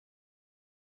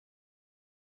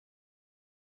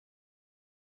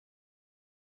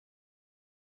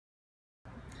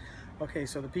Okay,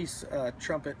 so the piece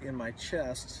Trumpet in My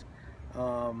Chest,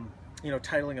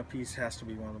 titling a piece has to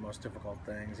be one of the most difficult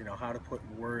things. How to put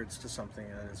words to something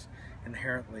that is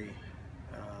inherently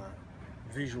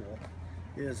visual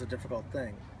is a difficult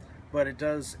thing. But it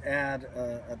does add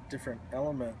a different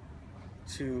element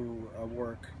to a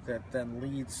work that then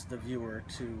leads the viewer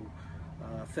to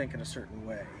think in a certain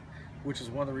way, which is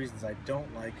one of the reasons I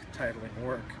don't like titling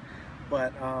work.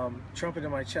 But Trumpet in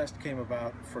My Chest came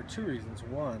about for two reasons.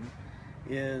 One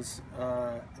is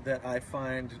that I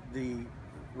find the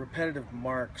repetitive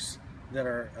marks that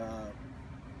are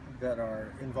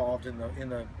involved in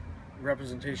the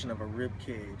representation of a rib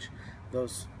cage.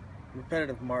 Those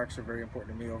repetitive marks are very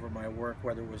important to me over my work,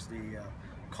 whether it was the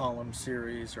column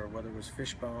series or whether it was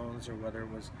fish bones or whether it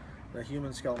was the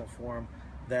human skeletal form.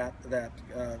 That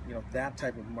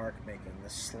type of mark making, the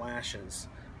slashes,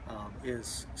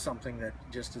 is something that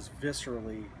just is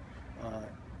viscerally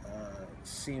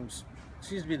seems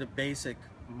to be the basic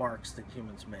marks that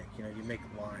humans make. You make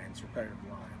lines, repetitive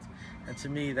lines, and to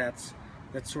me that's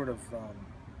sort of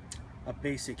a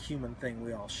basic human thing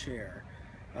we all share.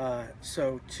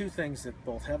 So two things that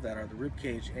both have that are the rib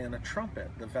cage and a trumpet.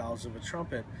 The valves of a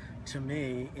trumpet, to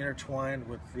me, intertwined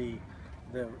with the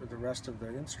rest of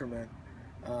the instrument,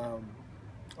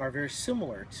 are very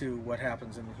similar to what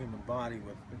happens in the human body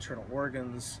with internal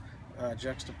organs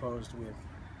juxtaposed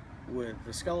with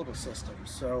the skeletal system.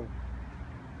 So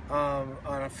on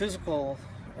a physical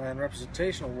and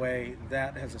representational way,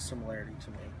 that has a similarity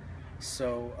to me.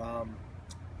 So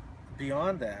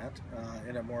beyond that,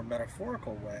 in a more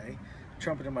metaphorical way,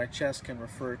 Trumpet in My Chest can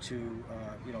refer to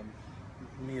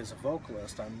me as a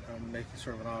vocalist. I'm making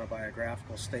sort of an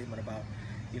autobiographical statement about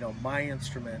my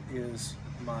instrument is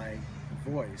my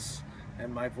voice,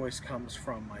 and my voice comes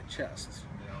from my chest.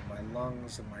 My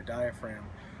lungs and my diaphragm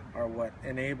are what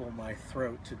enable my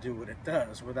throat to do what it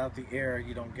does. Without the air,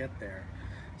 you don't get there.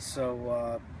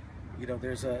 So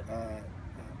there's a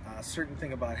certain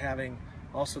thing about having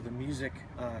also the music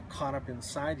caught up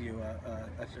inside you.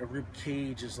 A rib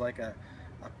cage is like a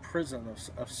prison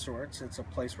of sorts. It's a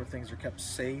place where things are kept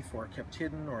safe or kept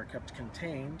hidden or kept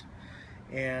contained.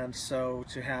 And so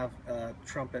to have a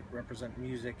trumpet represent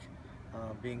music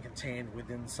being contained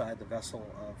within inside the vessel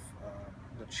of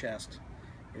the chest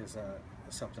is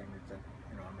something that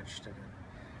I'm interested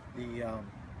in.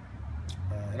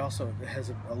 It also has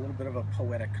a little bit of a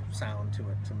poetic sound to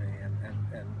it to me,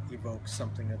 and evokes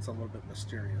something that's a little bit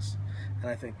mysterious. And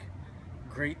I think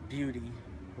great beauty,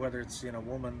 whether it's in a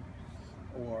woman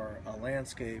or a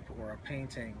landscape or a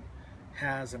painting,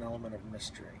 has an element of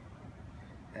mystery.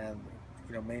 And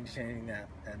maintaining that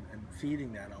and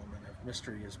feeding that element of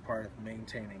mystery is part of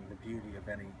maintaining the beauty of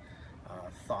any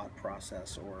thought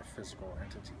process or physical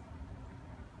entity.